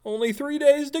Only 3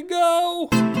 days to go!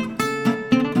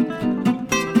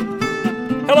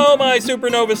 Hello, my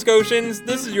Supernova Scotians.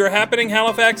 This is your Happening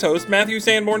Halifax host, Matthew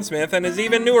Sanborn Smith, and his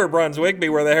even newer Brunswick,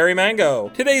 Beware the Hairy Mango.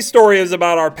 Today's story is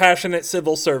about our passionate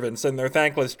civil servants and their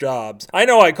thankless jobs. I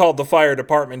know I called the fire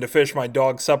department to fish my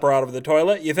dog's supper out of the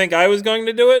toilet. You think I was going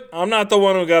to do it? I'm not the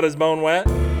one who got his bone wet.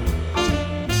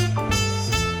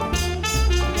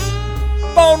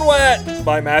 Bone Wet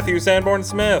by Matthew Sanborn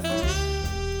Smith.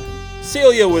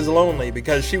 Celia was lonely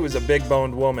because she was a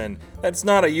big-boned woman. That's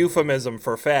not a euphemism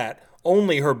for fat.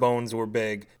 Only her bones were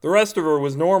big. The rest of her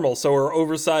was normal, so her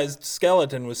oversized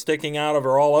skeleton was sticking out of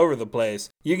her all over the place.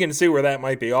 You can see where that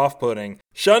might be off-putting.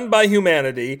 Shunned by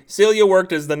humanity, Celia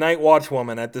worked as the night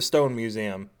watchwoman at the Stone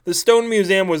Museum. The Stone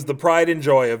Museum was the pride and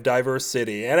joy of Diverse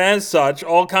City, and as such,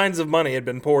 all kinds of money had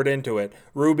been poured into it.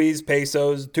 Rubies,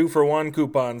 pesos, 2-for-1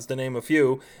 coupons, to name a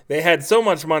few. They had so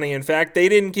much money, in fact, they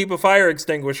didn't keep a fire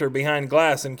extinguisher behind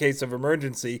glass in case of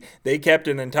emergency. They kept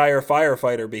an entire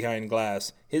firefighter behind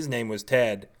glass. His name was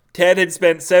Ted. Ted had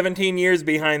spent 17 years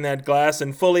behind that glass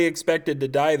and fully expected to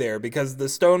die there because the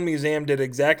Stone Museum did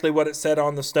exactly what it said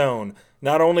on the stone.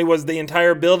 Not only was the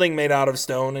entire building made out of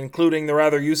stone, including the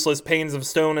rather useless panes of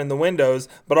stone in the windows,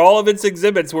 but all of its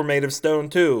exhibits were made of stone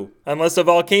too. Unless a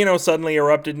volcano suddenly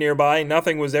erupted nearby,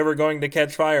 nothing was ever going to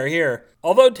catch fire here.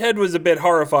 Although Ted was a bit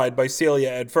horrified by Celia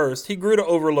at first, he grew to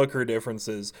overlook her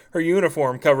differences. Her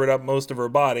uniform covered up most of her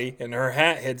body, and her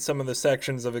hat hid some of the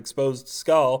sections of exposed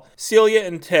skull. Celia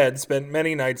and Ted spent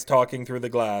many nights talking through the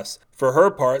glass. For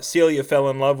her part, Celia fell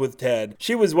in love with Ted.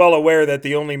 She was well aware that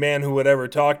the only man who would ever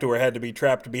talk to her had to be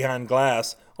trapped behind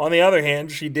glass. On the other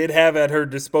hand, she did have at her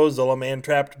disposal a man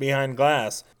trapped behind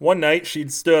glass. One night,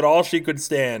 she'd stood all she could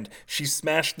stand. She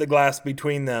smashed the glass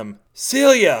between them.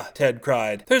 "Celia!" Ted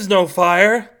cried. "There's no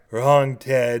fire!" "Wrong,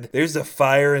 Ted. There's a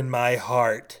fire in my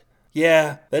heart."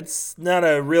 "Yeah, that's not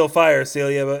a real fire,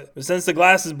 Celia, but since the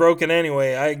glass is broken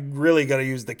anyway, I really gotta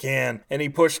use the can." And he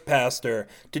pushed past her.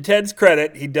 To Ted's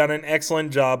credit, he'd done an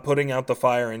excellent job putting out the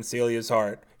fire in Celia's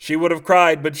heart. She would have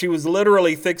cried, but she was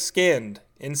literally thick-skinned,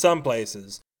 in some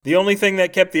places. The only thing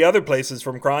that kept the other places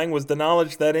from crying was the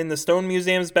knowledge that in the Stone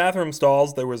Museum's bathroom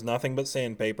stalls there was nothing but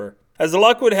sandpaper. As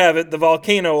luck would have it, the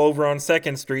volcano over on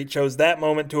 2nd Street chose that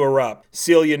moment to erupt.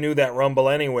 Celia knew that rumble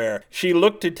anywhere. She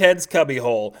looked to Ted's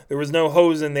cubbyhole. There was no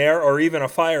hose in there or even a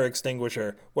fire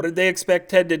extinguisher. What did they expect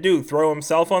Ted to do, throw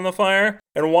himself on the fire?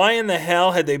 And why in the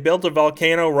hell had they built a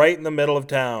volcano right in the middle of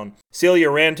town? Celia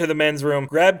ran to the men's room,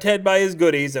 grabbed Ted by his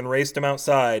goodies, and raced him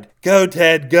outside. "Go,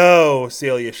 Ted, go!"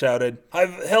 Celia shouted.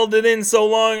 "I've held it in so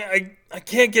long, I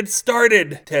can't get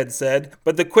started," Ted said,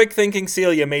 but the quick-thinking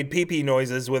Celia made pee-pee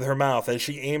noises with her mouth as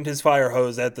she aimed his fire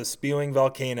hose at the spewing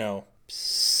volcano.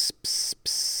 Psst, psst,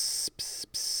 psst, psst,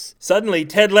 psst. Suddenly,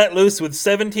 Ted let loose with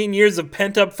 17 years of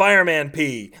pent-up fireman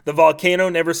pee. The volcano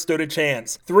never stood a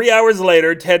chance. 3 hours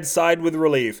later, Ted sighed with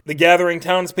relief. The gathering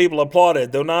townspeople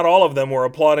applauded, though not all of them were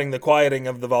applauding the quieting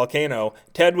of the volcano.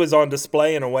 Ted was on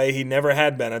display in a way he never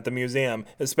had been at the museum,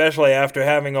 especially after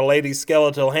having a lady's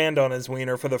skeletal hand on his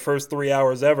wiener for the first 3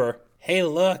 hours ever. "Hey,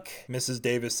 look," Mrs.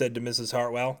 Davis said to Mrs.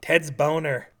 Hartwell. "Ted's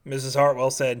boner." Mrs. Hartwell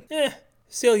said,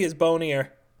 Celia's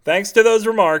bonier." Thanks to those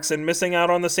remarks and missing out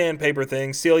on the sandpaper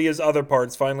thing, Celia's other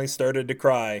parts finally started to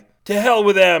cry. "To hell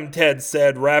with them," Ted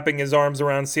said, wrapping his arms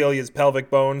around Celia's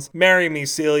pelvic bones. "Marry me,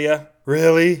 Celia."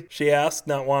 "Really?" she asked,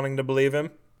 not wanting to believe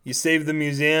him. "You saved the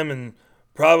museum and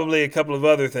probably a couple of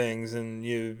other things, and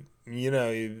you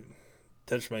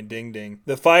touched my ding-ding."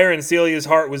 The fire in Celia's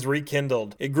heart was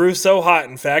rekindled. It grew so hot,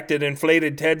 in fact, it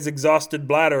inflated Ted's exhausted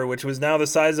bladder, which was now the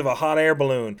size of a hot air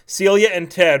balloon. Celia and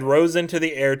Ted rose into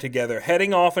the air together,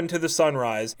 heading off into the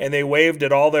sunrise, and they waved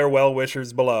at all their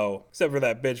well-wishers below. Except for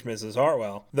that bitch, Mrs.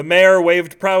 Hartwell. The mayor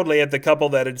waved proudly at the couple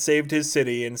that had saved his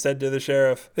city and said to the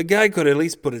sheriff, "The guy could at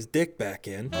least put his dick back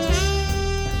in."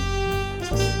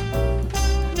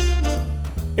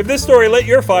 If this story lit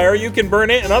your fire, you can burn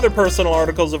it and other personal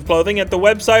articles of clothing at the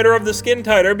website or of the skin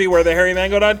titer,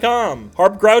 BewareTheHairyMango.com.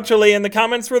 Harp grouchily in the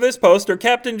comments for this post, or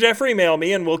Captain Jeffrey mail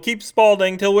me, and we'll keep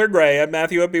Spalding till we're gray at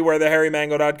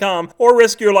Matthew@BewareTheHairyMango.com, or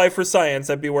risk your life for science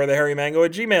at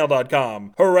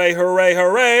BewareTheHairyMango@gmail.com. Hooray, hooray,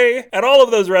 hooray! At all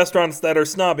of those restaurants that are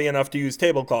snobby enough to use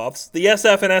tablecloths, the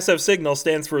SF in SF Signal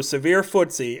stands for Severe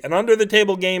Footsie, an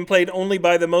under-the-table game played only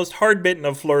by the most hard-bitten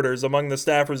of flirters among the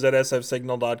staffers at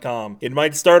SFSignal.com. It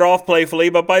might start off playfully,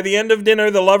 but by the end of dinner,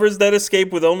 the lovers that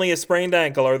escape with only a sprained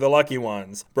ankle are the lucky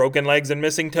ones. Broken legs and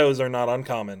missing toes are not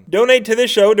uncommon. Donate to this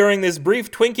show during this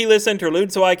brief Twinkie-less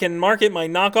interlude so I can market my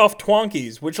knockoff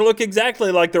Twonkies, which look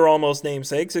exactly like their almost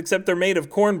namesakes, except they're made of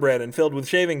cornbread and filled with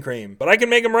shaving cream. But I can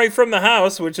make them right from the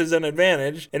house, which is an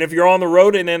advantage. And if you're on the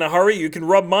road and in a hurry, you can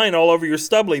rub mine all over your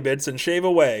stubbly bits and shave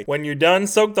away. When you're done,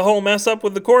 soak the whole mess up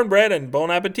with the cornbread and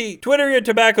bon appetit. Twitter your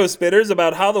tobacco spitters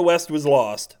about how the West was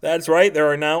lost. That's right,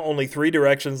 there are now only 3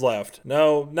 directions left.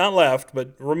 No, not left,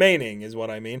 but remaining is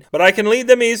what I mean. But I can lead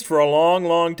them east for a long,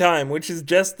 long time, which is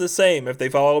just the same if they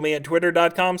follow me at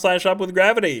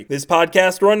twitter.com/upwithgravity. This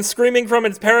podcast runs screaming from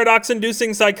its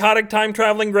paradox-inducing psychotic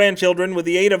time-traveling grandchildren with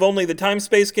the aid of only the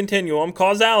time-space continuum,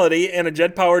 causality, and a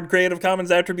jet-powered Creative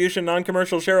Commons Attribution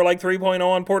Non-Commercial Share-alike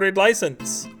 3.0 unported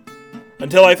license.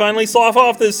 Until I finally slough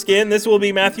off this skin, this will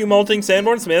be Matthew Molting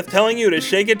Sanborn Smith telling you to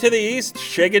shake it to the east,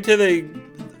 shake it to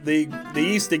the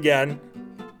east again.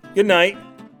 Good night.